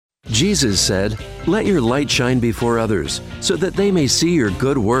Jesus said, "Let your light shine before others, so that they may see your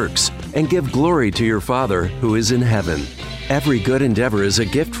good works and give glory to your Father who is in heaven." Every good endeavor is a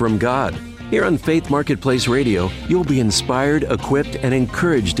gift from God. Here on Faith Marketplace Radio, you'll be inspired, equipped, and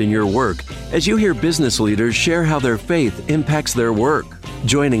encouraged in your work as you hear business leaders share how their faith impacts their work.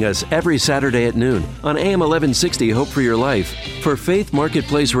 Joining us every Saturday at noon on AM 1160 Hope for Your Life. For Faith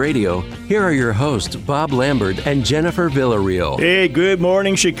Marketplace Radio, here are your hosts, Bob Lambert and Jennifer Villarreal. Hey, good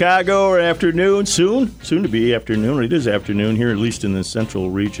morning, Chicago, or afternoon, soon to be afternoon. It is afternoon here, at least in the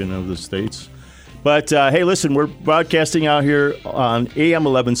central region of the states. But, hey, listen, we're broadcasting out here on AM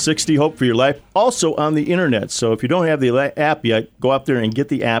 1160 Hope for Your Life, also on the internet. So if you don't have the app yet, go out there and get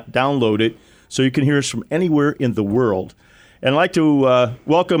the app, download it, so you can hear us from anywhere in the world. And I'd like to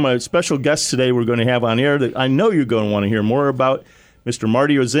welcome a special guest today we're going to have on air that I know you're going to want to hear more about, Mr.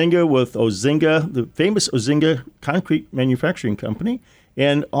 Marty Ozinga with Ozinga, the famous Ozinga Concrete Manufacturing Company,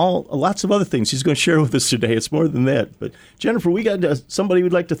 and lots of other things he's going to share with us today. It's more than that. But, Jennifer, we got somebody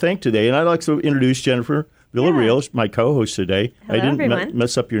we'd like to thank today, and I'd like to introduce Jennifer Villarreal, my co-host today. Hello, I didn't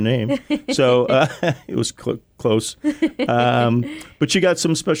mess up your name, so it was close. But you got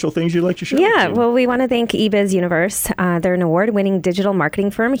some special things you'd like to share? Yeah, well, we want to thank eBiz Universe. They're an award-winning digital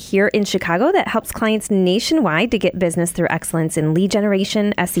marketing firm here in Chicago that helps clients nationwide to get business through excellence in lead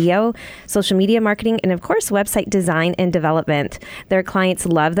generation, SEO, social media marketing, and, of course, website design and development. Their clients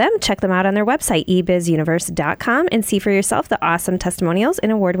love them. Check them out on their website, ebizuniverse.com, and see for yourself the awesome testimonials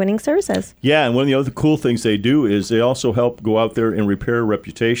and award-winning services. Yeah, and one of the other cool things they do is they also help go out there and repair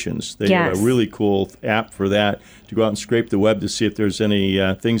reputations. They have a really cool app for that, to go out and scrape the web to see if there's any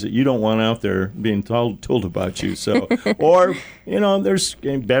things that you don't want out there being told about you. So, or, there's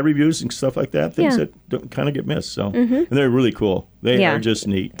bad reviews and stuff like that, things that don't kind of get missed. So, and they're really cool. They are just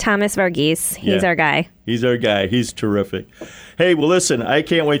neat. Thomas Varghese, he's our guy. He's our guy. He's terrific. Hey, well, listen, I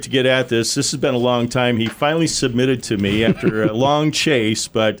can't wait to get at this. This has been a long time. He finally submitted to me after a long chase.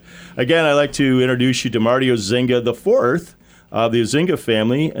 But again, I'd like to introduce you to Marty Ozinga IV of the Ozinga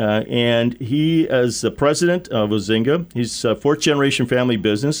family. And he is the president of Ozinga. He's a fourth-generation family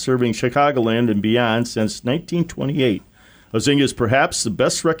business serving Chicagoland and beyond since 1928. Ozinga is perhaps the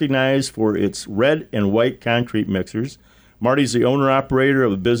best recognized for its red and white concrete mixers. Marty's the owner-operator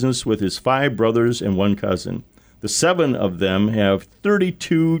of a business with his 5 brothers and 1 cousin. The 7 of them have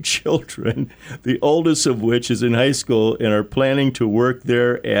 32 children, the oldest of which is in high school and are planning to work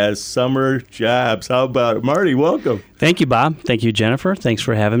there as summer jobs. How about it? Marty, welcome. Thank you, Bob. Thank you, Jennifer. Thanks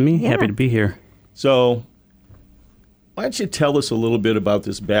for having me. Yeah. Happy to be here. So why don't you tell us a little bit about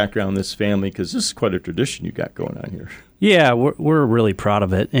this background, this family, because this is quite a tradition you got going on here. Yeah, we're really proud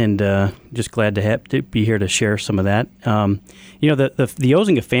of it, and just glad to be here to share some of that. The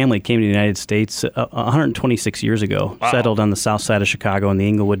Ozinga family came to the United States 126 years ago, settled on the south side of Chicago in the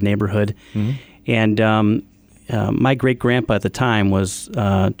Englewood neighborhood. Mm-hmm. And my great-grandpa at the time was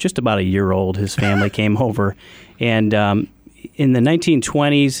just about a year old. His family came over, and in the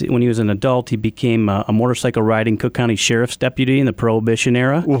 1920s, when he was an adult, he became a motorcycle riding Cook County Sheriff's deputy in the Prohibition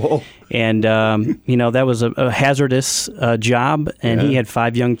era. Whoa. And, that was a hazardous job, and he had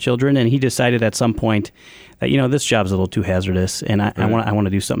 5 young children, and he decided at some point that, this job's a little too hazardous, and I want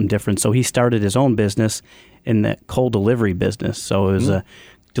to do something different. So he started his own business in the coal delivery business. So it was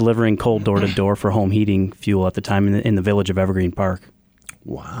delivering coal door-to-door for home heating fuel at the time in the village of Evergreen Park.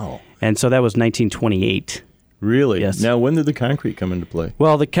 Wow. And so that was 1928. Really? Yes. Now, when did the concrete come into play?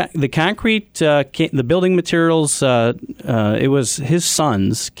 Well, the concrete, the building materials, it was his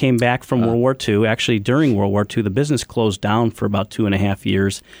sons came back from World War II. Actually, during World War II, the business closed down for about 2.5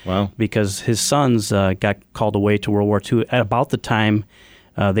 years. Wow. Because his sons got called away to World War II at about the time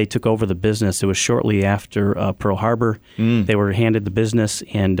they took over the business. It was shortly after Pearl Harbor. They were handed the business,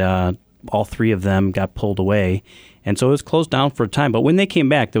 and all 3 of them got pulled away. And so it was closed down for a time. But when they came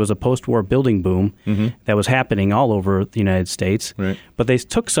back, there was a post-war building boom that was happening all over the United States. Right. But they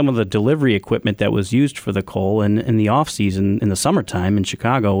took some of the delivery equipment that was used for the coal, and in the off-season, in the summertime in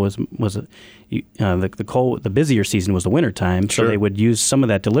Chicago, the busier season was the wintertime. Sure. So they would use some of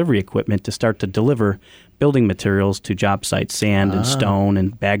that delivery equipment to start to deliver building materials to job sites, sand and stone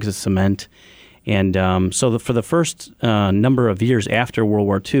and bags of cement. And for the first number of years after World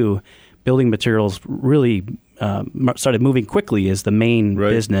War II, building materials really started moving quickly as the main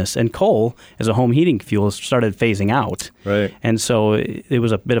business, and coal as a home heating fuel started phasing out. Right. And so it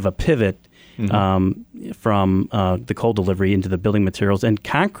was a bit of a pivot from the coal delivery into the building materials. And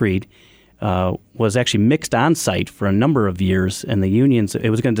concrete was actually mixed on site for a number of years, and the unions, it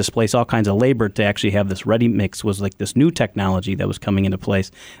was going to displace all kinds of labor to actually have this ready mix. Was like this new technology that was coming into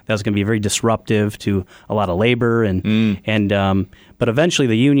place that was going to be very disruptive to a lot of labor, but eventually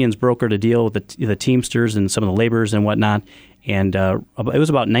the unions brokered a deal with the Teamsters and some of the laborers and whatnot. And it was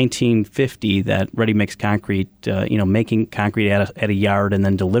about 1950 that Ready Mix Concrete, making concrete at a yard and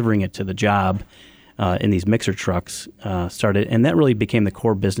then delivering it to the job in these mixer trucks started. And that really became the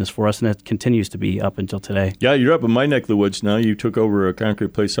core business for us, and it continues to be up until today. Yeah, you're up in my neck of the woods now. You took over a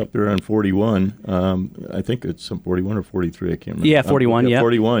concrete place up there on 41. I think it's 41 or 43, I can't remember. Yeah, 41, yeah.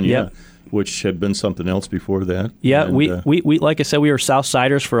 41, yeah. Which had been something else before that. Yeah, and, we like I said, we were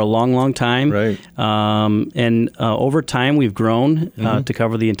Southsiders for a long, long time. Right. And over time, we've grown to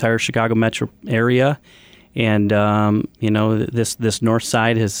cover the entire Chicago metro area. And this north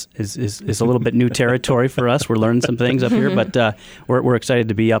side is a little bit new territory for us. We're learning some things up here, but we're excited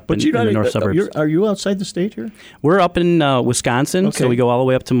to be up in the north suburbs. Are you outside the state here? We're up in Wisconsin, so we go all the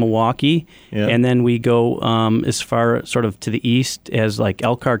way up to Milwaukee, and then we go as far sort of to the east as like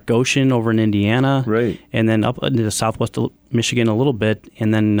Elkhart, Goshen over in Indiana, right, and then up into the southwest of Michigan a little bit,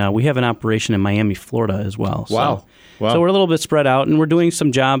 and then we have an operation in Miami, Florida as well. Wow. So we're a little bit spread out, and we're doing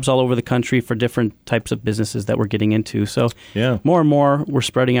some jobs all over the country for different types of businesses that we're getting into. So more and more, we're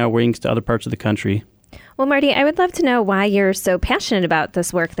spreading our wings to other parts of the country. Well, Marty, I would love to know why you're so passionate about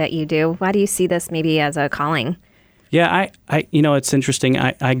this work that you do. Why do you see this maybe as a calling? Yeah, I it's interesting.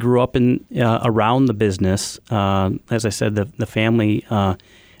 I grew up in around the business. As I said, the family.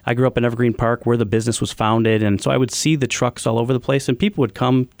 I grew up in Evergreen Park where the business was founded, and so I would see the trucks all over the place, and people would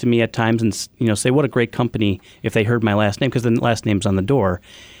come to me at times and say, what a great company, if they heard my last name, because the last name's on the door.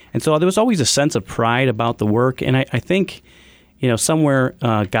 And so there was always a sense of pride about the work, and I think somewhere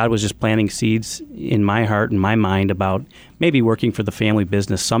God was just planting seeds in my heart and my mind about maybe working for the family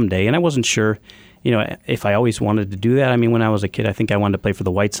business someday, and I wasn't sure if I always wanted to do that. I mean, when I was a kid, I think I wanted to play for the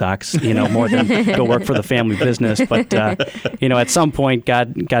White Sox, more than go work for the family business. But, at some point,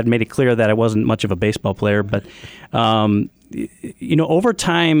 God made it clear that I wasn't much of a baseball player. But, over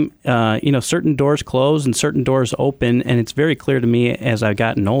time, certain doors close and certain doors open. And it's very clear to me as I've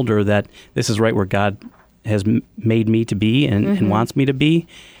gotten older that this is right where God has made me to be and wants me to be.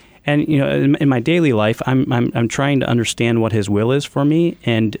 And in my daily life, I'm trying to understand what His will is for me,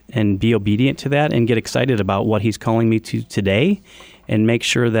 and be obedient to that, and get excited about what He's calling me to today, and make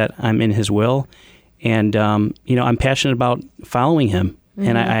sure that I'm in His will. And I'm passionate about following Him,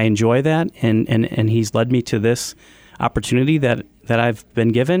 and I enjoy that. And He's led me to this opportunity that I've been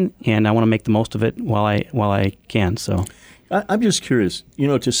given, and I want to make the most of it while I can. So. I'm just curious,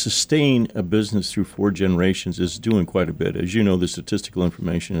 to sustain a business through 4 generations is doing quite a bit. As you know, the statistical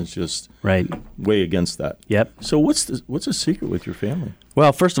information is just way against that. Yep. So what's the secret with your family?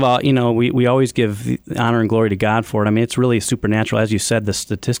 Well, first of all, we always give the honor and glory to God for it. I mean, it's really supernatural. As you said, the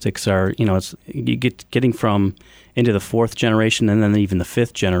statistics are, it's getting from into the 4th generation and then even the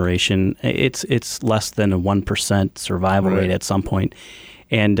 5th generation. It's less than a 1% survival rate at some point.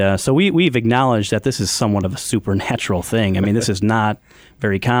 And so we've acknowledged that this is somewhat of a supernatural thing. I mean, this is not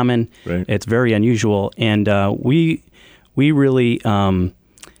very common. Right. It's very unusual. And we really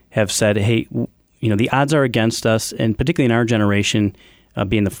have said, hey, the odds are against us, and particularly in our generation,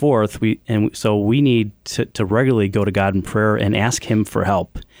 being the 4th, so we need to regularly go to God in prayer and ask Him for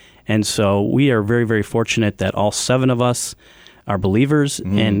help. And so we are very, very fortunate that all 7 of us are believers,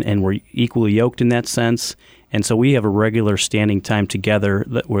 and we're equally yoked in that sense. And so we have a regular standing time together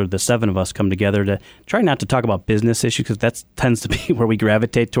where the 7 of us come together to try not to talk about business issues, because that tends to be where we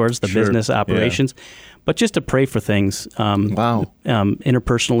gravitate towards, the business operations, but just to pray for things,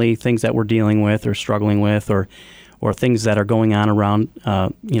 interpersonally, things that we're dealing with or struggling with, or things that are going on around,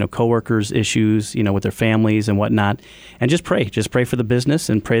 coworkers' issues, with their families and whatnot, and just pray for the business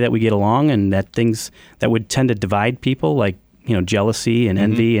and pray that we get along, and that things that would tend to divide people, like, jealousy and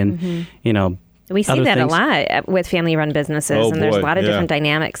envy and, we see that a lot with family-run businesses, and there's a lot of different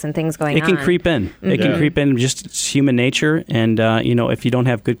dynamics and things going on. It can creep in. It can creep in. Just it's human nature, and if you don't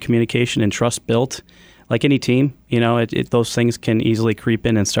have good communication and trust built, like any team, those things can easily creep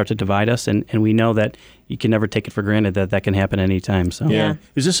in and start to divide us, and we know that you can never take it for granted that can happen anytime. So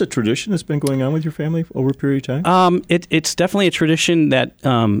is this a tradition that's been going on with your family over a period of time? It's definitely a tradition that.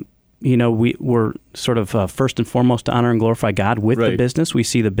 We're sort of first and foremost to honor and glorify God with the business. We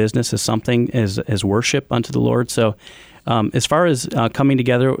see the business as something as worship unto the Lord. So as far as coming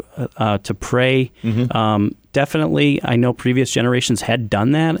together to pray, definitely I know previous generations had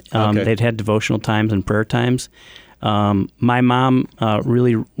done that. They'd had devotional times and prayer times. My mom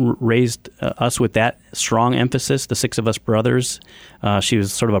really raised us with that strong emphasis, the 6 of us brothers. She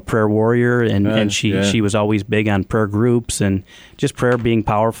was sort of a prayer warrior, and she was always big on prayer groups and just prayer being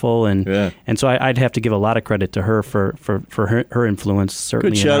powerful. And so I'd have to give a lot of credit to her for her influence,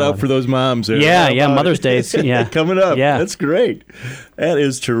 certainly. Good shout out for those moms there. Yeah, Mother's Day's coming up. Yeah. That's great. That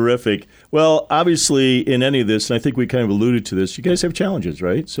is terrific. Well, obviously, in any of this, and I think we kind of alluded to this, you guys have challenges,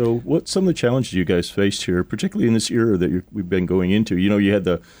 right? So what's some of the challenges you guys faced here, particularly in this era that we've been going into? You know, you had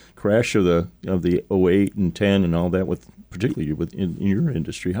the crash of the 08 and 10 and all that, particularly in your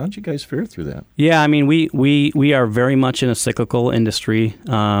industry. How did you guys fare through that? Yeah, I mean, we are very much in a cyclical industry.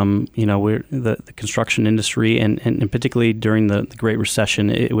 We're the construction industry, and particularly during the Great Recession,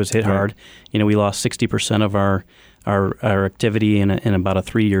 it was hit hard. You know, we lost 60% of our activity in about a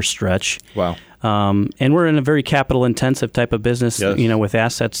 3-year stretch. Wow. And we're in a very capital intensive type of business, with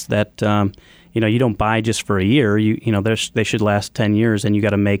assets that, you don't buy just for a year. They should last 10 years, and you got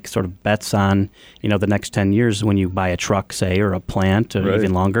to make sort of bets on, the next 10 years when you buy a truck, say, or a plant, or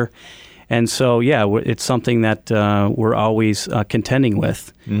even longer. And so, it's something that we're always contending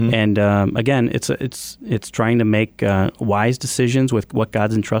with. Mm-hmm. And again, it's trying to make wise decisions with what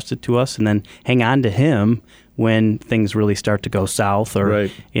God's entrusted to us, and then hang on to Him when things really start to go south, or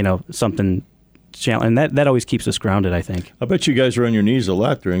something. And that always keeps us grounded, I think. I bet you guys were on your knees a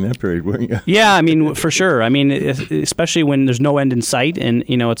lot during that period, weren't you? Yeah, I mean, for sure. I mean, especially when there's no end in sight, and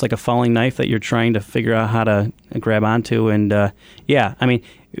it's like a falling knife that you're trying to figure out how to grab onto. And I mean,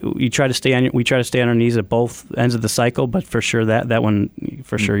 we try to stay on our knees at both ends of the cycle, but for sure that one,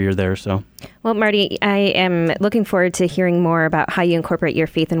 for sure you're there. So. Well, Marty, I am looking forward to hearing more about how you incorporate your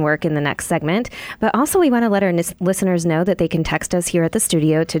faith and work in the next segment. But also, we want to let our listeners know that they can text us here at the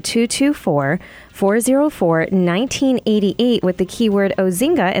studio to 224-404-1988 with the keyword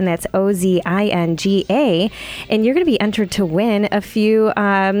Ozinga, and that's Ozinga. And you're going to be entered to win a few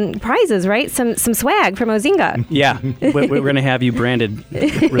prizes, right? Some swag from Ozinga. Yeah, we're going to have you branded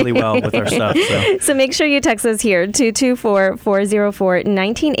really well with our stuff. So make sure you text us here,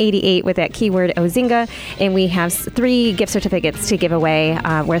 224-404-1988 with that keyword Ozinga, and we have 3 gift certificates to give away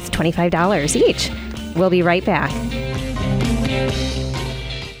worth $25 each. We'll be right back.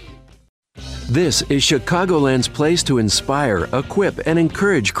 This is Chicagoland's place to inspire, equip, and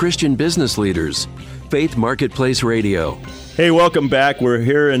encourage Christian business leaders. Faith Marketplace Radio. Hey, welcome back. We're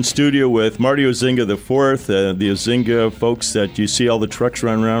here in studio with Marty Ozinga IV, the Ozinga folks that you see all the trucks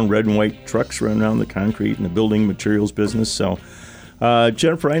running around, red and white trucks running around the concrete and the building materials business. So,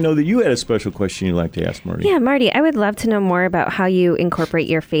 Jennifer, I know that you had a special question you'd like to ask Marty. Yeah, Marty, I would love to know more about how you incorporate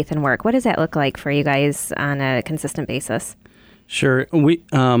your faith and work. What does that look like for you guys on a consistent basis? Sure.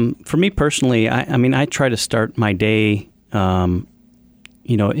 For me personally, I try to start my day,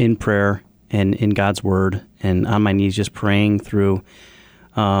 in prayer and in God's Word, and on my knees just praying through,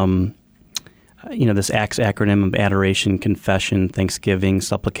 this ACTS acronym of adoration, confession, thanksgiving,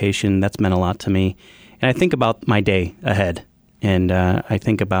 supplication. That's meant a lot to me. And I think about my day ahead, and I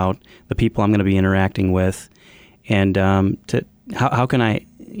think about the people I'm going to be interacting with, and how can I,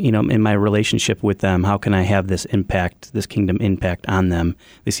 in my relationship with them, how can I have this impact, this kingdom impact on them,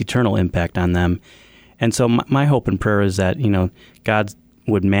 this eternal impact on them? And so my hope and prayer is that, God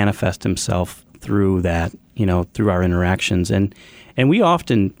would manifest Himself through that, through our interactions. And we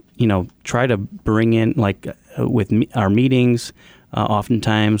often, try to bring in, with our meetings,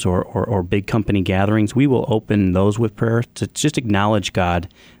 oftentimes, or big company gatherings, we will open those with prayer to just acknowledge God,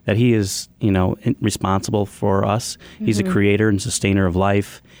 that He is, responsible for us. Mm-hmm. He's a creator and sustainer of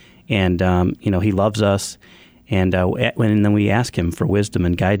life, and, He loves us. And then we ask Him for wisdom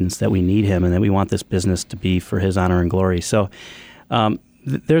and guidance, that we need Him, and that we want this business to be for His honor and glory. So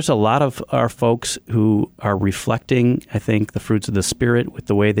there's a lot of our folks who are reflecting, I think, the fruits of the Spirit with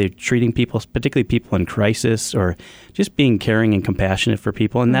the way they're treating people, particularly people in crisis, or just being caring and compassionate for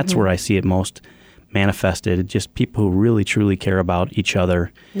people. And that's where I see it most manifested, just people who really, truly care about each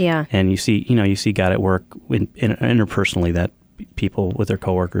other. Yeah. And you see God at work interpersonally, that people with their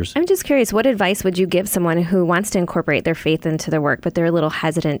coworkers. I'm just curious, what advice would you give someone who wants to incorporate their faith into their work, but they're a little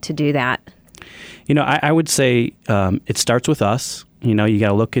hesitant to do that? I would say it starts with us. You got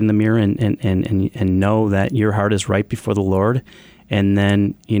to look in the mirror and know that your heart is right before the Lord, and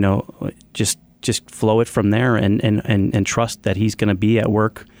then just flow it from there, and trust that He's going to be at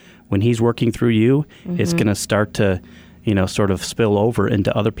work when He's working through you. Mm-hmm. It's going to start to sort of spill over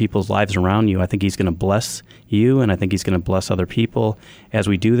into other people's lives around you. I think He's going to bless you, and I think He's going to bless other people as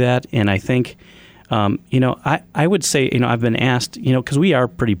we do that. And I think I would say, I've been asked, because we are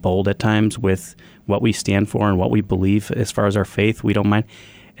pretty bold at times with what we stand for and what we believe as far as our faith. We don't mind.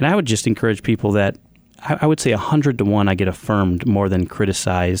 And I would just encourage people that I would say 100 to 1 I get affirmed more than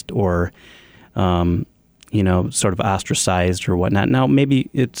criticized or sort of ostracized or whatnot. Now, maybe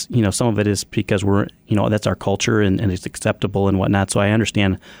it's, some of it is because we're, that's our culture and it's acceptable and whatnot. So I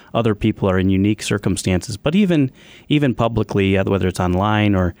understand other people are in unique circumstances. But even publicly, whether it's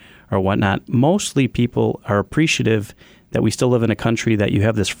online or whatnot, mostly people are appreciative that we still live in a country that you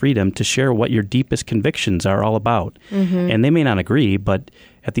have this freedom to share what your deepest convictions are all about. Mm-hmm. And they may not agree, but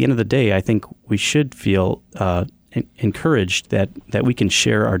at the end of the day, I think we should feel encouraged that we can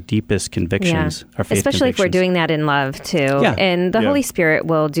share our deepest convictions, our faith especially convictions. If we're doing that in love too. Yeah. And the Holy Spirit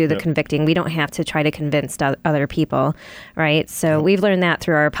will do the convicting. We don't have to try to convince other people, right? So we've learned that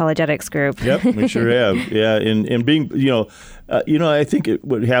through our apologetics group. Yep, we sure have. Yeah, and being, I think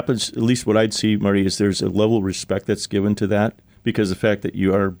what happens, at least what I'd see, Marty, is there's a level of respect that's given to that. Because of the fact that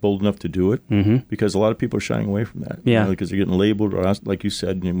you are bold enough to do it, because a lot of people are shying away from that. Because they're getting labeled, or like you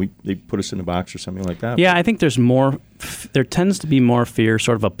said, and they put us in a box or something like that. Yeah, I think there's more. There tends to be more fear,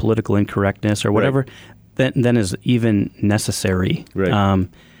 sort of a political incorrectness or whatever, than is even necessary. Right.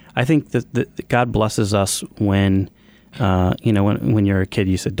 I think that God blesses us when. When you're a kid,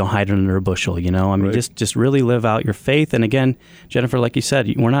 you said, don't hide under a bushel, just really live out your faith. And again, Jennifer, like you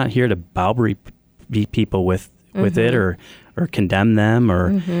said, we're not here to browbeat people with it or condemn them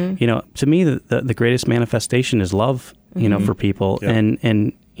or, to me, the greatest manifestation is love, for people. Yeah.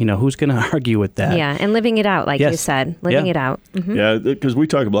 And who's going to argue with that? Yeah. And living it out, like you said, living it out. Mm-hmm. Yeah. Because we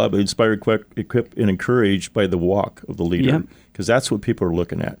talk a lot about inspire, equip, and encourage by the walk of the leader, because that's what people are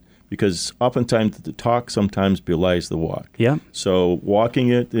looking at. Because oftentimes the talk sometimes belies the walk. Yeah. So walking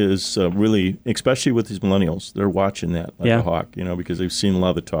it is really, especially with these millennials, they're watching that like a hawk, because they've seen a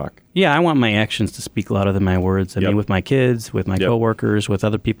lot of the talk. Yeah, I want my actions to speak louder than my words. I mean, with my kids, with my coworkers, with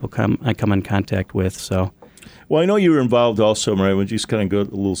other people I come in contact with. So. Well, I know you were involved also, Mariah. We'll just kind of go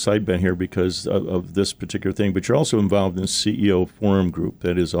a little side bend here because of this particular thing, but you're also involved in the CEO Forum group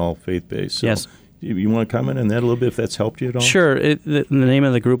that is all faith-based. So. Yes. You want to comment on that a little bit, if that's helped you at all? Sure. The name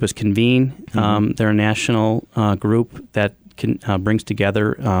of the group is Convene. Mm-hmm. They're a national group that brings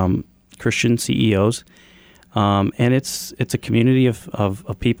together Christian CEOs. And it's a community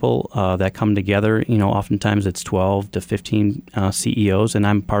of people that come together. Oftentimes it's 12 to 15 CEOs, and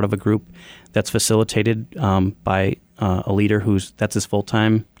I'm part of a group that's facilitated by a leader that's his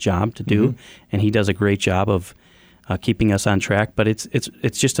full-time job to do, and he does a great job of keeping us on track. But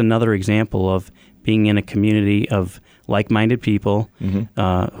it's just another example of being in a community of like-minded people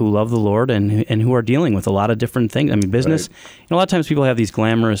who love the Lord and who are dealing with a lot of different things. I mean, business. Right. A lot of times people have these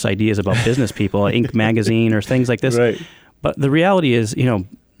glamorous ideas about business people, Inc. magazine or things like this. Right. But the reality is,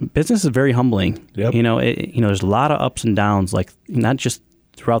 business is very humbling. Yep. There's a lot of ups and downs, like not just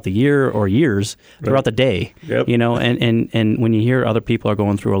throughout the year or years, throughout the day. Yep. And when you hear other people are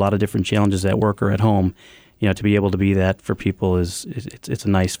going through a lot of different challenges at work or at home, to be able to be that for people it's a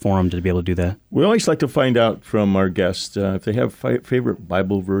nice forum to be able to do that. We always like to find out from our guests if they have favorite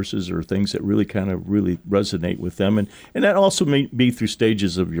Bible verses or things that really resonate with them. And that also may be through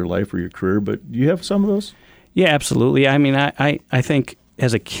stages of your life or your career, but do you have some of those? Yeah, absolutely. I mean, I think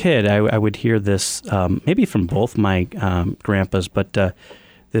as a kid, I would hear this maybe from both my grandpas, but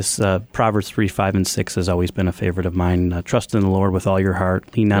this Proverbs 3, 5, and 6 has always been a favorite of mine. Trust in the Lord with all your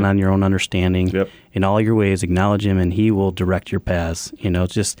heart. Lean not on your own understanding. Yep. In all your ways, acknowledge Him, and He will direct your paths.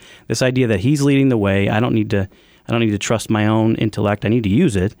 Just this idea that He's leading the way. I don't need to trust my own intellect. I need to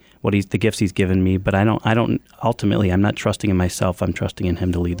use it, the gifts He's given me. But I don't. Ultimately, I'm not trusting in myself. I'm trusting in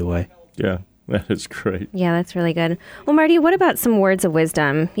Him to lead the way. Yeah. That is great. Yeah, that's really good. Well, Marty, what about some words of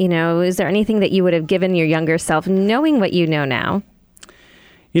wisdom? Is there anything that you would have given your younger self, knowing what you know now?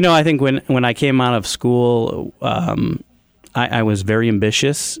 I think when I came out of school, I was very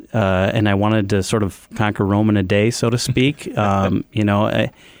ambitious, and I wanted to sort of conquer Rome in a day, so to speak. On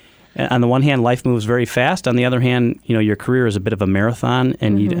the one hand, life moves very fast. On the other hand, your career is a bit of a marathon,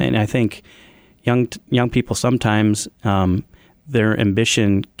 and and I think young people sometimes their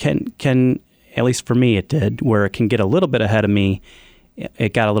ambition can, at least for me, it did, where it can get a little bit ahead of me.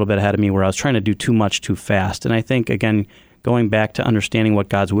 It got a little bit ahead of me where I was trying to do too much too fast, and I think again, going back to understanding what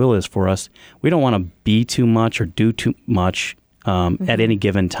God's will is for us, we don't want to be too much or do too much at any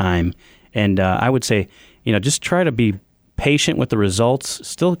given time. And I would say, just try to be patient with the results.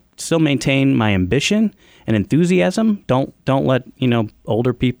 Still maintain my ambition and enthusiasm. Don't let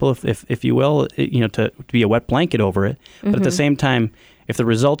older people, if you will, to be a wet blanket over it. But at the same time, if the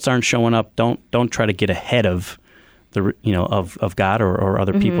results aren't showing up, don't try to get ahead of of God or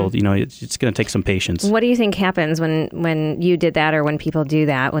other people. It's going to take some patience. What do you think happens when you did that, or when people do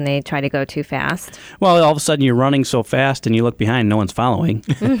that, when they try to go too fast? Well, all of a sudden you're running so fast and you look behind, no one's following.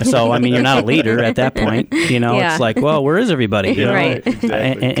 So, I mean, you're not a leader at that point. It's like, well, where is everybody? Right.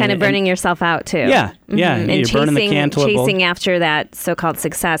 Exactly. Kind of burning yourself out, too. Yeah. And You're burning the candle. chasing after that so-called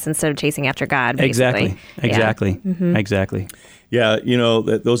success instead of chasing after God, basically. Exactly. Exactly. Yeah,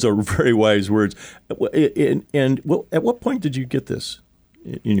 those are very wise words. And at what point did you get this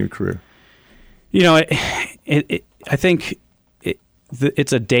in your career? I think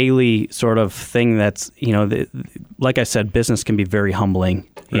it's a daily sort of thing that's, like I said, business can be very humbling,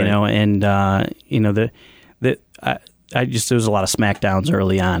 Right. and, there's a lot of smackdowns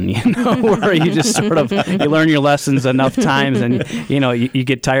early on, where you just sort of, you learn your lessons enough times and, you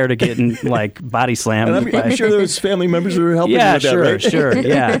get tired of getting like body slammed. And I'm sure there was family members who were helping you with that, right? Sure.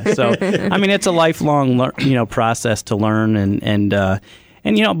 Yeah. So, I mean, it's a lifelong, process to learn and but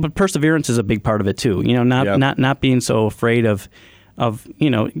perseverance is a big part of it too. Not being so afraid of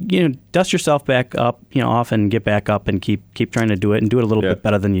dust yourself back up, often get back up and keep trying to do it and do it a little bit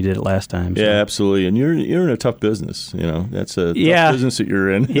better than you did it last time. So. Yeah, absolutely. And you're in a tough business. That's a tough business that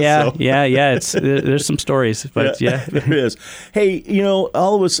you're in. Yeah, so. Yeah. There's some stories, but yeah, there is. Hey,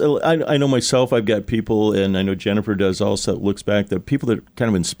 all of us. I know myself. I've got people, and I know Jennifer does also. Looks back, the people that kind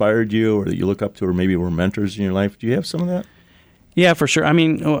of inspired you, or that you look up to, or maybe were mentors in your life. Do you have some of that? Yeah, for sure. I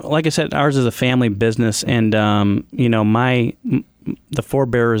mean, like I said, ours is a family business, and the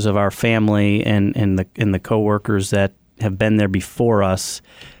forebearers of our family and the coworkers that have been there before us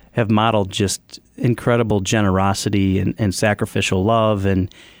have modeled just incredible generosity and sacrificial love and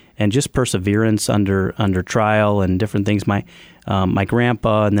just perseverance under trial and different things. My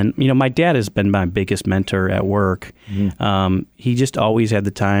grandpa, and then my dad has been my biggest mentor at work. Mm-hmm. He just always had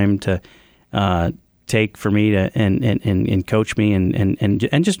the time to take for me to and coach me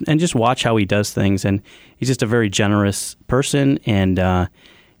and just watch how he does things. And he's just a very generous person, and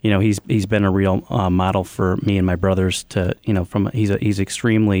he's been a real model for me and my brothers. He's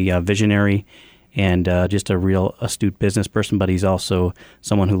extremely visionary and just a real astute business person, but he's also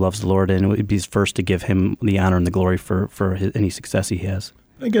someone who loves the Lord, and would be first to give him the honor and the glory for any success he has.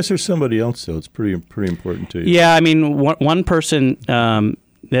 I guess there's somebody else though. It's pretty important to you. Yeah, I mean, one person.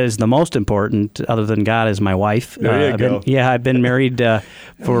 That is the most important, other than God, is my wife. There you go. I've been married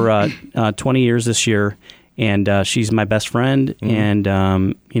for 20 years this year, and she's my best friend, and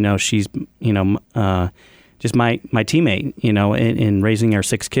she's just my teammate, in raising our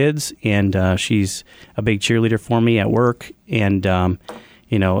 6 kids, and she's a big cheerleader for me at work, and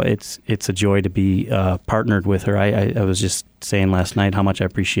it's a joy to be partnered with her. I was just saying last night how much I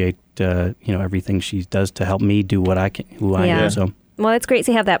appreciate everything she does to help me do what I can, who I am. So. Well, it's great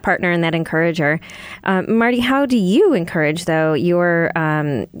to have that partner and that encourager. Marty, how do you encourage, though, your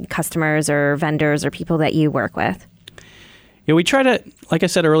customers or vendors or people that you work with? Yeah, we try to, like I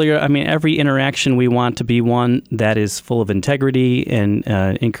said earlier, I mean, every interaction we want to be one that is full of integrity and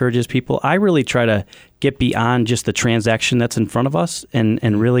encourages people. I really try to get beyond just the transaction that's in front of us. And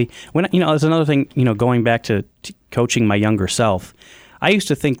really, when there's another thing, going back to coaching my younger self, I used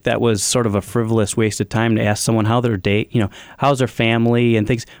to think that was sort of a frivolous waste of time to ask someone how their day, how's their family and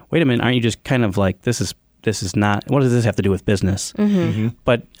things. Wait a minute, aren't you just kind of like, this is not, what does this have to do with business? Mm-hmm. Mm-hmm.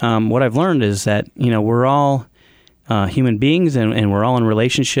 But what I've learned is that, we're all human beings and we're all in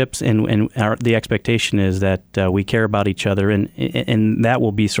relationships, and the expectation is that we care about each other, and that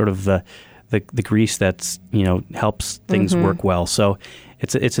will be sort of the grease that's, helps things work well. So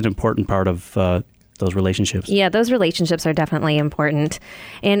it's an important part of those relationships. Yeah, those relationships are definitely important.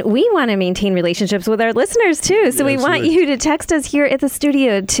 And we want to maintain relationships with our listeners too. So we want you to text us here at the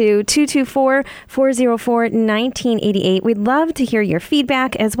studio to 224-404-1988. We'd love to hear your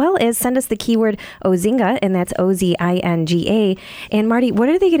feedback, as well as send us the keyword Ozinga, and that's Ozinga. And Marty, what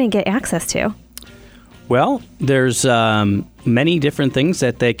are they going to get access to? Well, there's many different things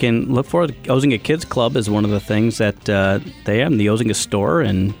that they can look for. The Ozinga Kids Club is one of the things that they have in the Ozinga store.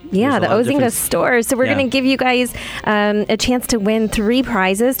 And the Ozinga store. So we're going to give you guys a chance to win 3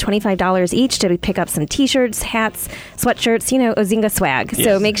 prizes, $25 each, to pick up some T-shirts, hats, sweatshirts, Ozinga swag. Yes.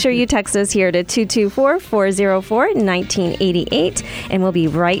 So make sure you text us here to 224-404-1988, and we'll be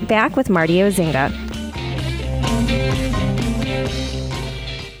right back with Marty Ozinga.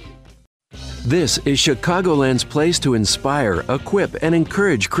 This is Chicagoland's place to inspire, equip, and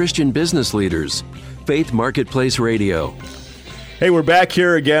encourage Christian business leaders. Faith Marketplace Radio. Hey, we're back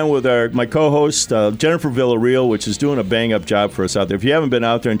here again with my co-host, Jennifer Villarreal, which is doing a bang-up job for us out there. If you haven't been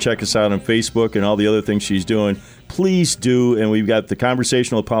out there and check us out on Facebook and all the other things she's doing, please do. And we've got the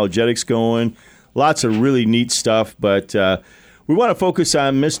conversational apologetics going. lots of really neat stuff. But we want to focus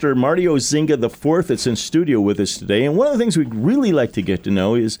on Mr. Marty Ozinga IV that's in studio with us today. And one of the things we'd really like to get to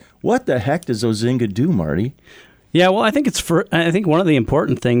know is what the heck does Ozinga do, Marty? Yeah, well, I think one of the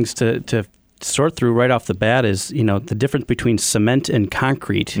important things to sort through right off the bat is, the difference between cement and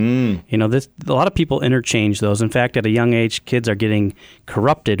concrete. A lot of people interchange those. In fact, at a young age, kids are getting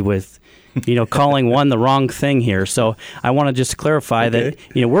corrupted with, calling one the wrong thing here. So I want to just clarify that,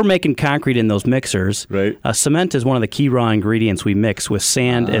 we're making concrete in those mixers. Right. Cement is one of the key raw ingredients we mix with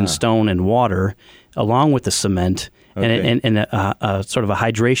sand and stone and water, along with the cement. Okay. And a sort of a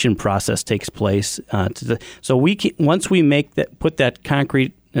hydration process takes place. So once we put that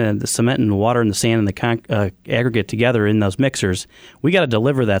concrete, the cement and the water and the sand and the aggregate together in those mixers, we got to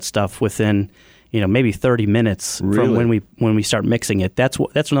deliver that stuff within maybe 30 minutes from when we start mixing it. That's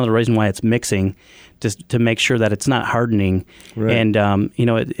another reason why it's mixing, just to make sure that it's not hardening. Right. And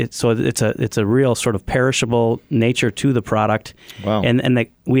it's a real sort of perishable nature to the product. Wow. And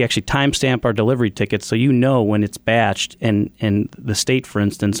we actually timestamp our delivery tickets, so when it's batched, and the state, for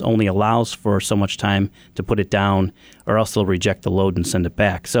instance, only allows for so much time to put it down, or else they'll reject the load and send it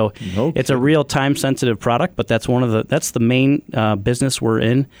back. So It's a real time-sensitive product, but that's the main business we're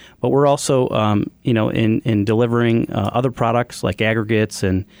in. But we're also in delivering other products like aggregates,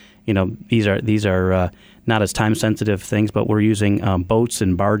 and these are not as time-sensitive things, but we're using boats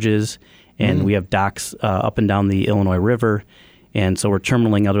and barges, and we have docks up and down the Illinois River, and so we're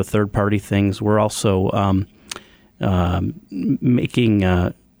terminaling other third-party things. We're also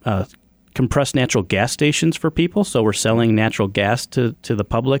making compressed natural gas stations for people. So we're selling natural gas to the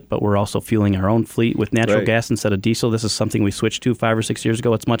public, but we're also fueling our own fleet with natural gas instead of diesel. This is something we switched to 5 or 6 years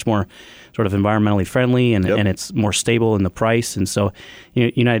ago. It's much more sort of environmentally friendly, and it's more stable in the price. And so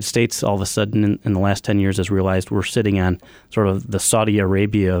United States, all of a sudden, in the last 10 years, has realized we're sitting on sort of the Saudi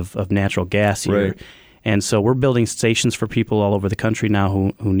Arabia of natural gas here. Right. And so we're building stations for people all over the country now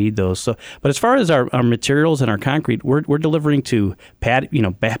who need those. So, but as far as our materials and our concrete, we're delivering to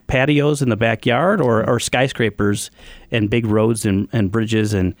patios in the backyard, or skyscrapers and big roads and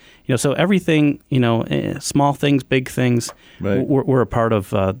bridges, and so everything, small things, big things. Right. We're a part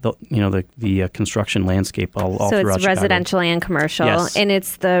of the construction landscape all throughout Chicago. So it's residential and commercial, yes. And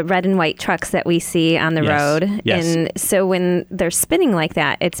it's the red and white trucks that we see on the road. Yes. And so when they're spinning like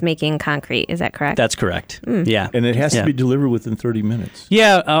that, it's making concrete. Is that correct? That's correct. Yeah. And it has to be delivered within 30 minutes.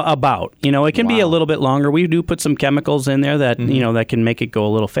 Yeah, about. It can be a little bit longer. We do put some chemicals in there that that can make it go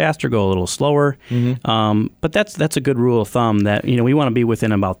a little faster, go a little slower. But that's a good rule of thumb, that we want to be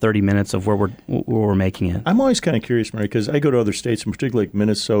within about 30 minutes of where we're making it. I'm always kind of curious, Mary, because I go to other states, and particularly like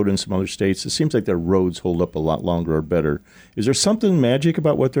Minnesota and some other states. It seems like their roads hold up a lot longer or better. Is there something magic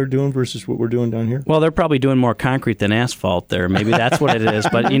about what they're doing versus what we're doing down here? Well, they're probably doing more concrete than asphalt there. Maybe that's what it is.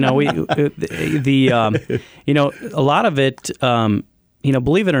 But a lot of it.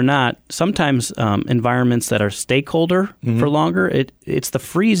 Believe it or not, sometimes environments that are stakeholder for longer, it's the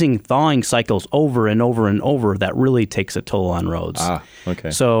freezing, thawing cycles over and over and over that really takes a toll on roads. Ah,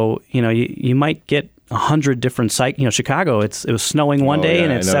 okay. So, you might get 100 different cycles. Chicago, it was snowing one day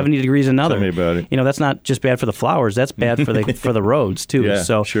and it's 70 degrees another. Tell me about it. That's not just bad for the flowers. That's bad for the roads too. Yeah,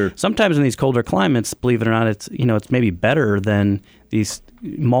 so sure. Sometimes in these colder climates, believe it or not, it's maybe better than these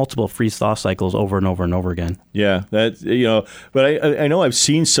multiple freeze-thaw cycles over and over and over again. Yeah, but I know I've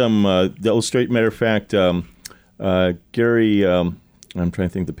seen some. The illustrate, matter of fact, Gary. I'm trying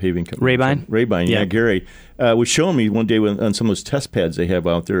to think the paving company. Rabine, yeah. Gary was showing me one day on some of those test pads they have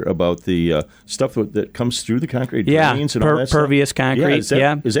out there about the stuff that comes through the concrete drains and all that pervious stuff. concrete. Is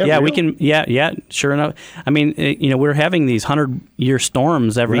that real? We can. Sure enough. I mean, we're having these 100-year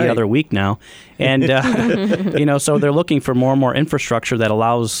storms every other week now, and so they're looking for more and more infrastructure that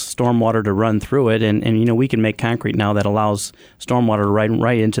allows stormwater to run through it, and we can make concrete now that allows stormwater to run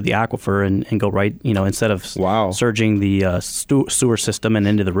right into the aquifer and go right, instead of surging the sewer system and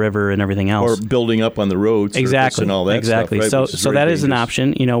into the river and everything else, or building up on the roads, exactly, and all that exactly. stuff, right? So that is an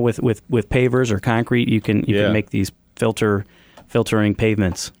option. With pavers or concrete, you can make these filtering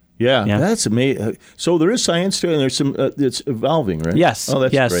pavements. Yeah, that's amazing. So there is science to it, and there's some. It's evolving, right? Yes. Oh,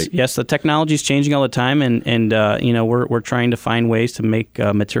 that's great. Yes, the technology is changing all the time, and we're trying to find ways to make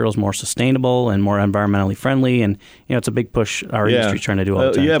materials more sustainable and more environmentally friendly, and it's a big push our industry is trying to do all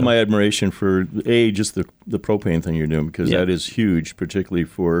the time. You have my admiration for just the propane thing you're doing, because that is huge, particularly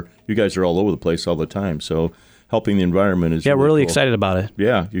for you guys are all over the place all the time. So helping the environment is we're really cool. excited about it.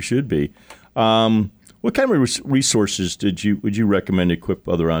 Yeah, you should be. What kind of resources would you recommend to equip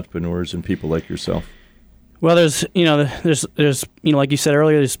other entrepreneurs and people like yourself? Well, there's like you said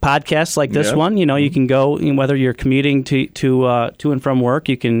earlier, there's podcasts like this one. You can go, whether you're commuting to and from work,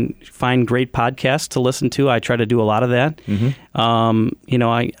 you can find great podcasts to listen to. I try to do a lot of that.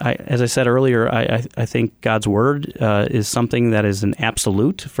 I as I said earlier, I think God's word is something that is an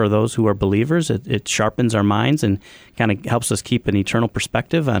absolute for those who are believers. It sharpens our minds and kind of helps us keep an eternal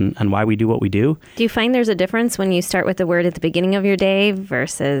perspective on why we do what we do. Do you find there's a difference when you start with the word at the beginning of your day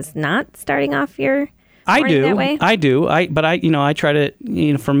versus not starting off your I do. That way? I do. I try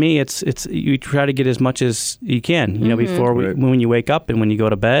to, for me, it's you try to get as much as you can, before when you wake up and when you go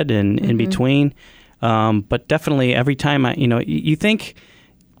to bed and in between. But definitely every time you think,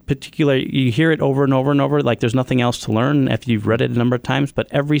 particularly, you hear it over and over and over, like there's nothing else to learn after you've read it a number of times. But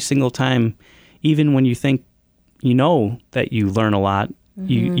every single time, even when you think that you learn a lot,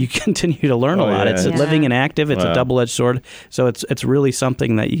 you continue to learn a lot. It's living and active. It's a double-edged sword. So it's really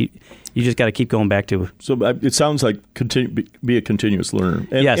something that you just got to keep going back to. So it sounds like be a continuous learner.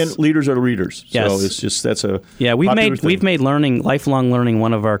 And leaders are readers. Yes. So it's just that's a we've made lifelong learning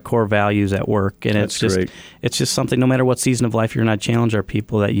one of our core values at work, and it's just something. No matter what season of life you're in, I challenge our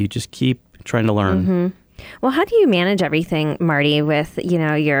people that you just keep trying to learn. Mm-hmm. Well, how do you manage everything, Marty, with,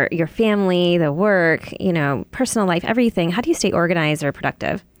 your family, the work, personal life, everything? How do you stay organized or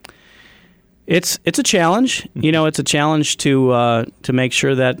productive? It's a challenge. It's a challenge to make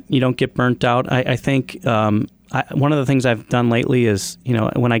sure that you don't get burnt out. I think one of the things I've done lately is,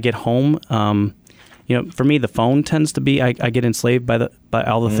 when I get home, for me, the phone tends to be, I get enslaved by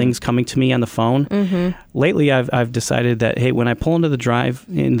all the things coming to me on the phone. Mm-hmm. Lately, I've decided that, hey, when I pull into the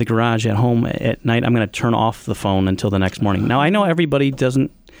garage at home at night, I'm going to turn off the phone until the next morning. Now, I know everybody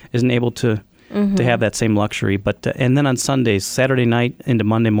isn't able to have that same luxury, but and then on Sundays, Saturday night into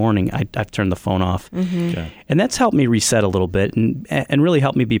Monday morning, I've turned the phone off. Mm-hmm. Okay. And that's helped me reset a little bit and really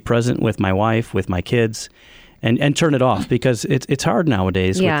helped me be present with my wife, with my kids. And turn it off, because it's hard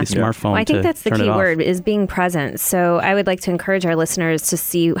nowadays with the smartphone. Well, I think that's the key word, is being present. So I would like to encourage our listeners to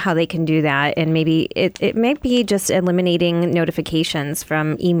see how they can do that. And maybe it might be just eliminating notifications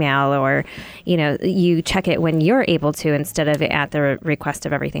from email, or, you check it when you're able to instead of at the request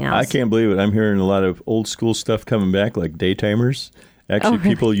of everything else. I can't believe it. I'm hearing a lot of old school stuff coming back, like day timers. Actually,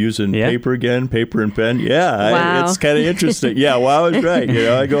 people using paper again, paper and pen. Yeah, wow. It's kind of interesting. Yeah, well, I was right.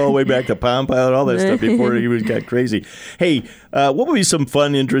 I go all the way back to Palm Pilot, all that stuff before it even got crazy. Hey, what would be some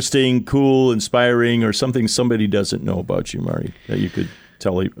fun, interesting, cool, inspiring, or something somebody doesn't know about you, Marty, that you could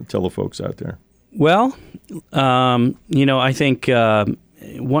tell the folks out there? Well, I think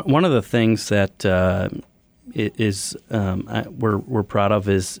one of the things that we're proud of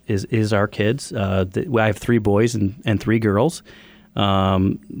is our kids. I have 3 boys and 3 girls.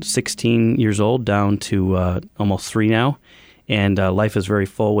 16 years old down to almost 3 now, and life is very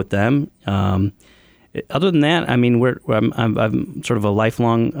full with them. Other than that, I mean, I'm sort of a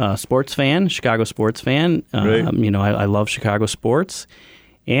lifelong sports fan, Chicago sports fan. Right. I love Chicago sports,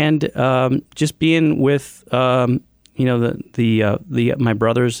 and just being with my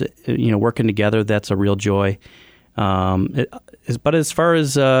brothers, working together, that's a real joy. But as far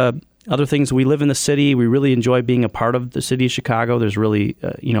as other things, we live in the city. We really enjoy being a part of the city of Chicago. There's really,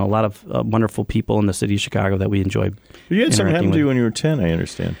 a lot of wonderful people in the city of Chicago that we enjoy. You had something happen to you when you were 10, I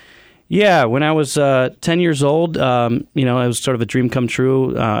understand. Yeah, when I was 10 years old, it was sort of a dream come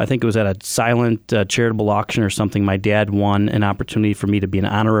true. I think it was at a silent charitable auction or something. My dad won an opportunity for me to be an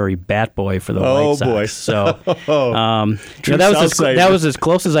honorary bat boy for the White Sox. Boy. So that was as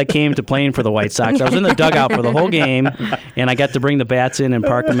close as I came to playing for the White Sox. I was in the dugout for the whole game, and I got to bring the bats in and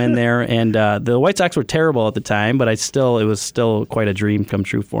park them in there. And the White Sox were terrible at the time, but it was still quite a dream come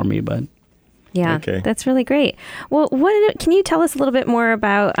true for me. But yeah, That's really great. Well, can you tell us a little bit more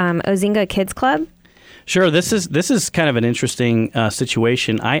about Ozinga Kids Club? Sure. This is kind of an interesting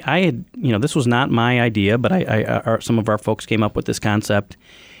situation. I had, this was not my idea, but some of our folks came up with this concept,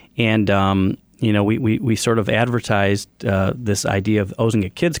 and we sort of advertised this idea of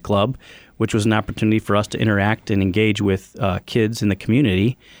Ozinga Kids Club, which was an opportunity for us to interact and engage with kids in the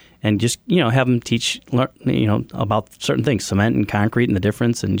community. And just, have them teach, about certain things, cement and concrete and the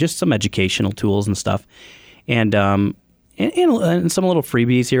difference, and just some educational tools and stuff. And some little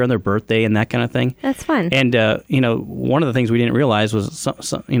freebies here on their birthday and that kind of thing. That's fun. And, one of the things we didn't realize was,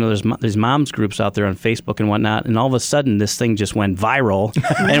 there's moms groups out there on Facebook and whatnot, and all of a sudden this thing just went viral,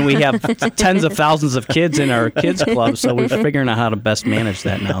 and we have tens of thousands of kids in our kids club, so we're figuring out how to best manage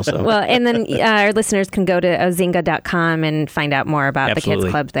that now. So. Well, and then our listeners can go to ozinga.com and find out more about the kids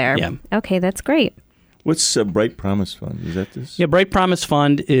club there. Yeah. Okay, that's great. What's Bright Promise Fund? Is that this? Yeah, Bright Promise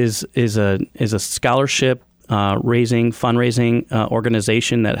Fund is a scholarship fundraising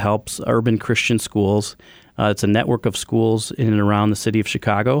organization that helps urban Christian schools It's a network of schools in and around the city of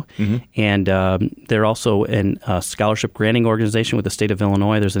Chicago. And they're also a scholarship granting organization with the state of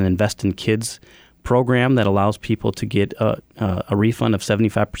Illinois. There's an Invest in Kids program that allows people to get a refund of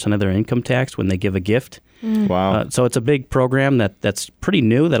 75% of their income tax when they give a gift. Wow. So it's a big program that's pretty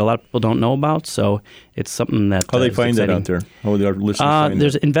new that a lot of people don't know about. So it's something that how do they find that out there? How would our listeners find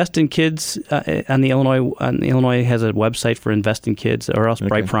there's that? Invest in Kids on the Illinois has a website for Invest in Kids, or else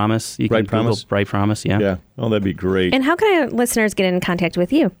Bright Promise. You can Google Bright Promise. Yeah. Oh, that'd be great. And how can our listeners get in contact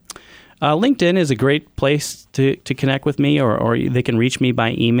with you? LinkedIn is a great place to connect with me, or they can reach me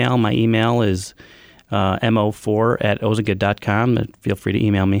by email. My email is mo4@ozinga.com. Feel free to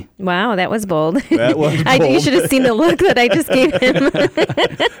email me. Wow, that was bold. That was bold. You should have seen the look that I just gave him.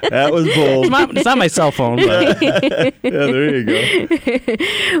 That was bold. It's not my cell phone. But. Yeah, there you go.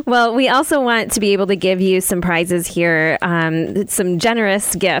 Well, we also want to be able to give you some prizes here, some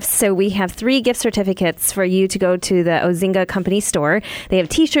generous gifts. So we have 3 gift certificates for you to go to the Ozinga Company store. They have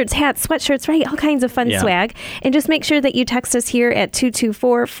T-shirts, hats, sweatshirts, right? All kinds of fun swag. And just make sure that you text us here at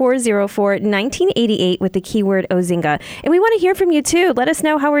 224-404-1988 with the keyword Ozinga. And we want to hear from you too. Let us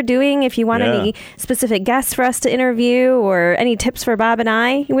know how we're doing. If you want any specific guests for us to interview or any tips for Bob and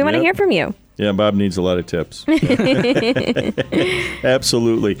I, we want to hear from you. Yeah, Bob needs a lot of tips.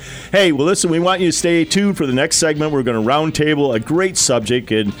 Absolutely. Hey, well, listen, we want you to stay tuned for the next segment. We're going to roundtable a great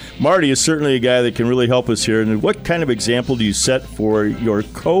subject, and Marty is certainly a guy that can really help us here. And what kind of example do you set for your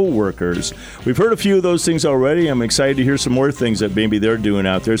co-workers? We've heard a few of those things already. I'm excited to hear some more things that maybe they're doing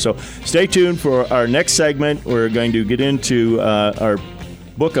out there. So stay tuned for our next segment. We're going to get into our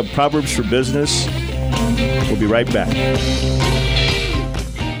book of Proverbs for Business. We'll be right back.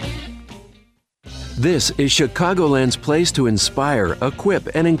 This is Chicagoland's place to inspire,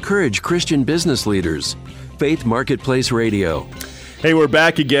 equip, and encourage Christian business leaders. Faith Marketplace Radio. Hey, we're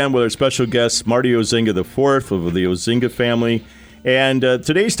back again with our special guest, Marty Ozinga IV of the Ozinga family. And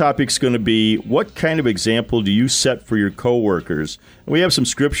today's topic is going to be, what kind of example do you set for your coworkers? And we have some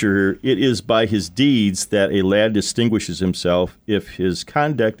scripture here. It is by his deeds that a lad distinguishes himself if his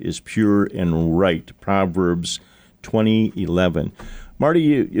conduct is pure and right. Proverbs 20:11. Marty,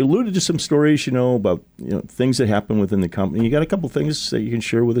 you alluded to some stories, about things that happen within the company. You got a couple things that you can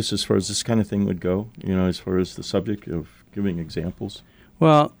share with us as far as this kind of thing would go, as far as the subject of giving examples?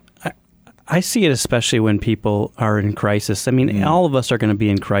 Well, I see it especially when people are in crisis. I mean, all of us are going to be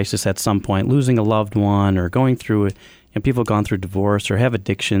in crisis at some point, losing a loved one or going through it. People have gone through divorce or have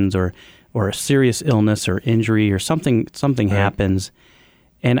addictions or a serious illness or injury or something happens.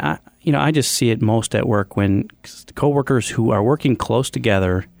 And I just see it most at work when coworkers who are working close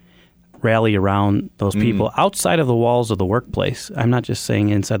together rally around those people outside of the walls of the workplace. I'm not just saying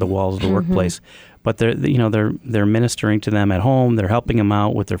inside the walls of the workplace, but they're ministering to them at home. They're helping them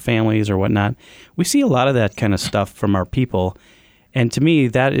out with their families or whatnot. We see a lot of that kind of stuff from our people, and to me,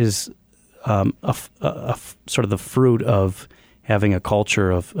 that is a sort of the fruit of having a culture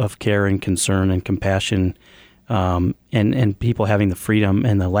of care and concern and compassion. And people having the freedom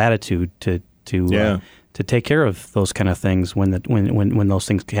and the latitude to take care of those kind of things when those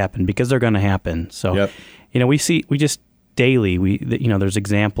things happen, because they're going to happen. So, we just daily there's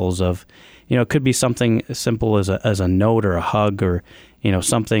examples of, it could be something as simple as a note or a hug or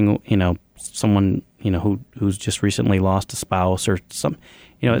something, someone who's just recently lost a spouse or some,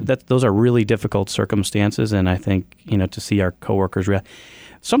 that those are really difficult circumstances, and I think to see our coworkers react.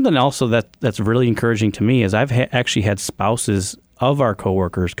 Something also that's really encouraging to me is I've actually had spouses of our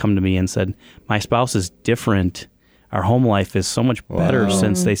coworkers come to me and said, my spouse is different. Our home life is so much better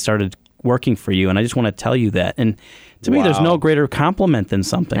since they started working for you. And I just want to tell you that. And to me, there's no greater compliment than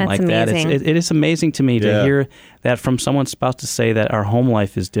something That's like amazing. that. It is amazing to me to hear that from someone's spouse, to say that our home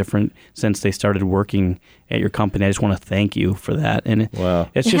life is different since they started working at your company. I just want to thank you for that. And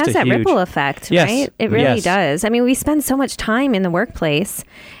it's just has that ripple effect, right? It really does. I mean, we spend so much time in the workplace,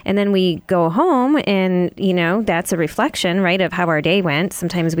 and then we go home, and that's a reflection, right, of how our day went.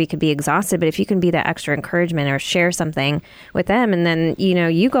 Sometimes we could be exhausted, but if you can be that extra encouragement or share something with them, and then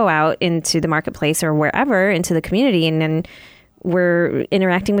you go out into the marketplace or wherever, into the community, and then we're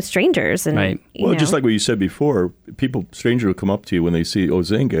interacting with strangers. And right. Well, just like what you said before, strangers will come up to you when they see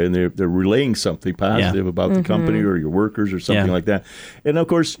Ozinga, and they're relaying something positive about the company or your workers or something like that. And of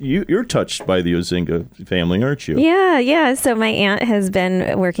course, you're touched by the Ozinga family, aren't you? Yeah. So my aunt has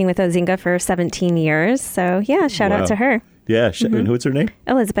been working with Ozinga for 17 years. So shout out to her. Yeah. And what's her name?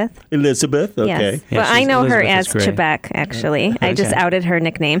 Elizabeth. Elizabeth. Okay. Yes. Yeah, Well, I know her as Elizabeth is great. Chebec, actually. I just outed her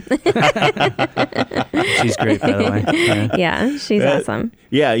nickname. She's great, by the way. Yeah. Yeah, she's awesome.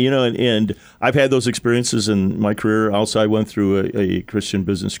 Yeah, and I've had those experiences in my career. Also, I went through a Christian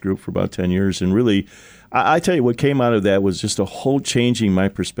business group for about 10 years, and really, I tell you, what came out of that was just a whole changing my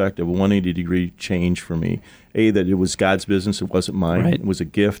perspective, a 180-degree change for me. That it was God's business, it wasn't mine. Right. It was a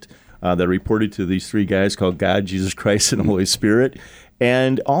gift that reported to these three guys called God, Jesus Christ, and the Holy Spirit.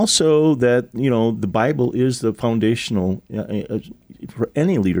 And also that, the Bible is the foundational for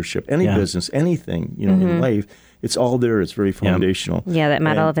any leadership, any business, anything, in life. It's all there. It's very foundational. Yeah, that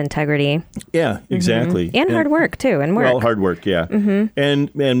model of integrity. Yeah, exactly. And hard work, too, and work. Well, hard work, yeah.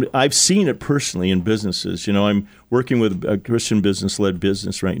 And I've seen it personally in businesses. I'm working with a Christian business-led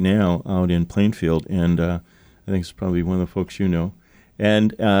business right now out in Plainfield, and I think it's probably one of the folks you know.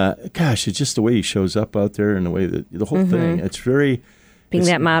 And, gosh, it's just the way he shows up out there and the way that the whole thing. It's very... Being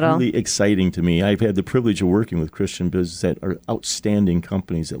that model. Really exciting to me. I've had the privilege of working with Christian businesses that are outstanding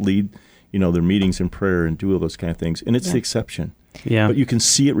companies that lead, their meetings in prayer and do all those kind of things. And it's the exception. Yeah. But you can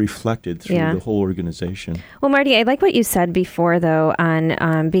see it reflected through the whole organization. Well, Marty, I like what you said before, though,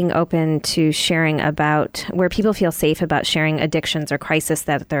 on being open to sharing about where people feel safe about sharing addictions or crisis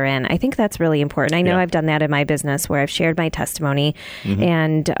that they're in. I think that's really important. I know I've done that in my business where I've shared my testimony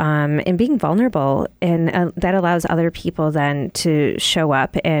and being vulnerable, and that allows other people then to show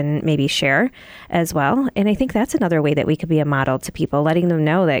up and maybe share as well. And I think that's another way that we could be a model to people, letting them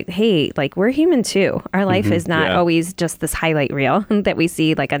know that, hey, like, we're human too. Our life is not always just this highlight reel that we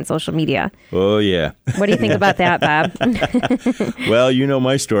see like on social media. Oh, yeah. What do you think about that, Bob? Well, you know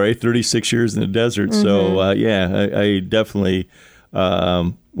my story, 36 years in the desert. So, I definitely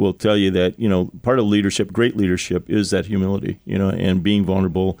will tell you that, part of leadership, great leadership, is that humility, and being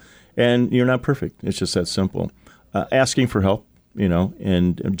vulnerable. And you're not perfect. It's just that simple. Asking for help,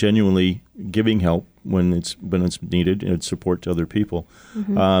 and genuinely giving help when it's needed and support to other people.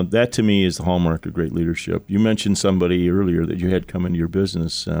 That to me is the hallmark of great leadership. You mentioned somebody earlier that you had come into your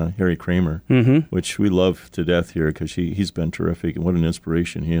business, Harry Kramer, which we love to death here because he's been terrific, and what an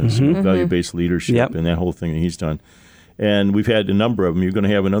inspiration he is. Value-based leadership and that whole thing that he's done. And we've had a number of them. You're going to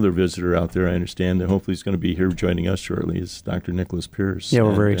have another visitor out there, I understand, and hopefully he's going to be here joining us shortly. It's Dr. Nicholas Pierce. Yeah,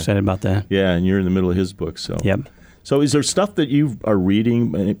 we're very excited about that. Yeah, and you're in the middle of his book. So. Yep. So is there stuff that you are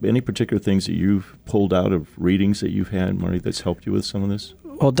reading, any particular things that you've pulled out of readings that you've had, Marty, that's helped you with some of this?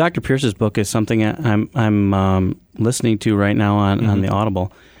 Well, Dr. Pierce's book is something I'm listening to right now on the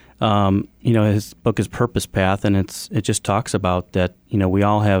Audible. His book is Purpose Path, and it just talks about that, we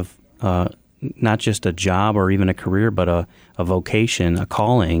all have not just a job or even a career, but a vocation, a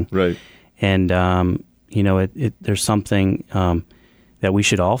calling. Right. And, there's something that we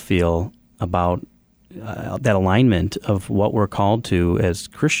should all feel about that alignment of what we're called to as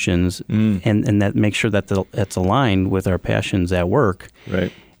Christians, and that make sure that that's aligned with our passions at work.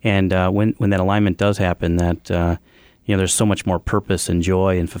 Right. And when that alignment does happen, that there's so much more purpose and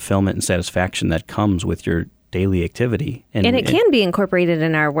joy and fulfillment and satisfaction that comes with your daily activity. And it can be incorporated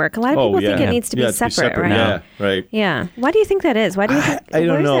in our work. A lot of people think it needs to be separate, right? Yeah, right. Yeah. Why do you think that is? Why do you think? I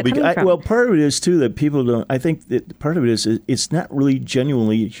don't know. Well, part of it is, too, that people don't. I think that part of it is it's not really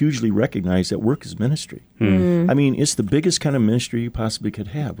genuinely, hugely recognized that work is ministry. I mean, it's the biggest kind of ministry you possibly could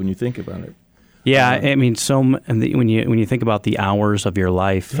have when you think about it. Yeah, I mean, when you think about the hours of your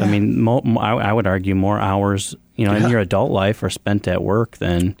life, I mean, I would argue more hours, in your adult life are spent at work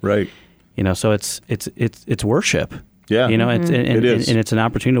than right. So it's worship. Yeah, it is, and it's an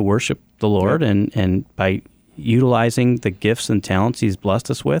opportunity to worship the Lord, and by utilizing the gifts and talents He's blessed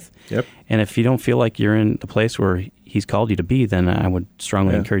us with. Yep. And if you don't feel like you're in the place where He's called you to be, then I would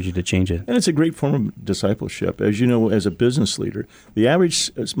strongly encourage you to change it. And it's a great form of discipleship. As you know, as a business leader, the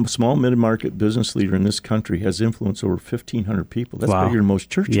average small mid-market business leader in this country has influence over 1,500 people. That's bigger than most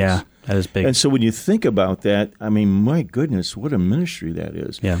churches. Yeah, that is big. And so when you think about that, I mean, my goodness, what a ministry that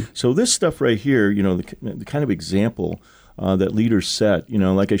is. Yeah. So this stuff right here, the kind of example that leaders set,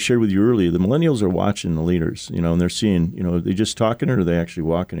 like I shared with you earlier, the millennials are watching the leaders, and they're seeing, are they just talking it or are they actually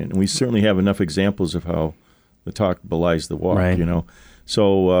walking it? And we certainly have enough examples of how the talk belies the walk, right.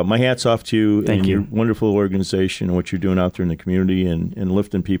 So my hat's off to you Thank and you. your wonderful organization and what you're doing out there in the community and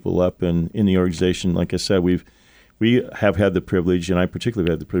lifting people up. And in the organization, like I said, we have had the privilege, and I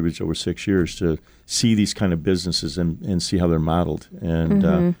particularly had the privilege over 6 years to see these kind of businesses and see how they're modeled.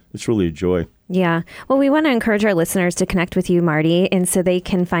 And it's really a joy. Yeah. Well, we want to encourage our listeners to connect with you, Marty, and so they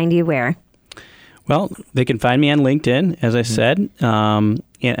can find you where? Well, they can find me on LinkedIn, as I said. And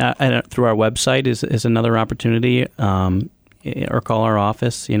through our website is another opportunity, or call our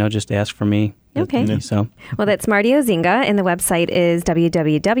office. Just ask for me. Okay. So, well, that's Marty Ozinga, and the website is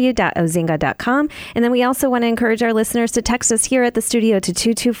www.ozinga.com. And then we also want to encourage our listeners to text us here at the studio to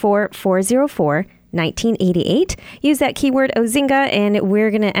 224-404-1988. Use that keyword Ozinga, and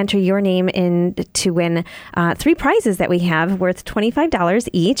we're going to enter your name in to win 3 prizes that we have worth $25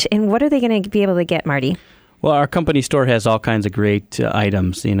 each. And what are they going to be able to get, Marty? well, our company store has all kinds of great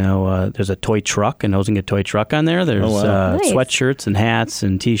items. There's a toy truck, an Ozinga toy truck on there. There's Nice. sweatshirts and hats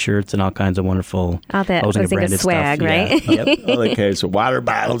and T-shirts and all kinds of wonderful All that Ozinga Ozinga branded swag, stuff. right? Yeah. Yep. Okay, so water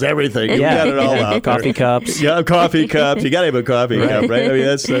bottles, everything. You Yeah. got it all out. Coffee cups. Yeah, coffee cups. You got to have a coffee cup, right? I mean,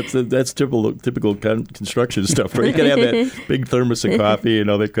 that's typical construction stuff, right? You got to have that big thermos of coffee and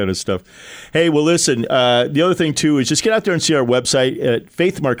all that kind of stuff. Hey, well, listen, the other thing, too, is just get out there and see our website at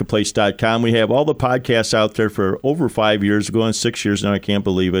faithmarketplace.com. We have all the podcasts out there for over 5 years, going 6 years now. I can't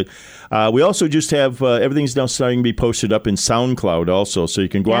believe it. We also just have everything's now starting to be posted up in SoundCloud also. So you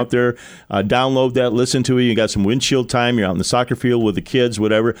can go out there, download that, listen to it. You got some windshield time. You're out in the soccer field with the kids,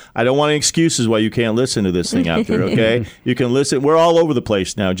 whatever. I don't want any excuses why you can't listen to this thing out there, okay? You can listen. We're all over the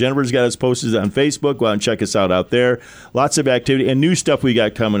place now. Jennifer's got us posted on Facebook. Go out and check us out there. Lots of activity and new stuff we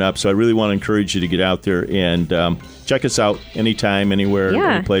got coming up. So I really want to encourage you to get out there and check us out anytime, anywhere,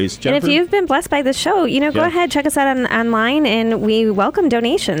 any place. And Jennifer? if you've been blessed by the show, go ahead, check us out online, and we welcome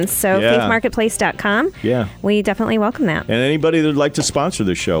donations. So faithmarketplace.com. Yeah. We definitely welcome that. And anybody that would like to sponsor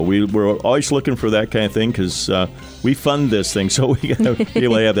the show, we're always looking for that kind of thing because we fund this thing, so we got to be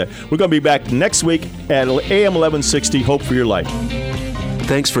able to have that. We're going to be back next week at AM 1160, Hope for Your Life.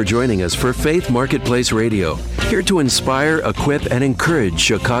 Thanks for joining us for Faith Marketplace Radio, here to inspire, equip, and encourage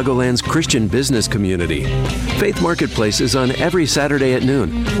Chicagoland's Christian business community. Faith Marketplace is on every Saturday at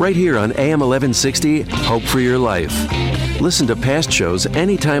noon, right here on AM 1160, Hope for Your Life. Listen to past shows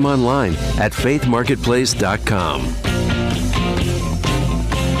anytime online at faithmarketplace.com.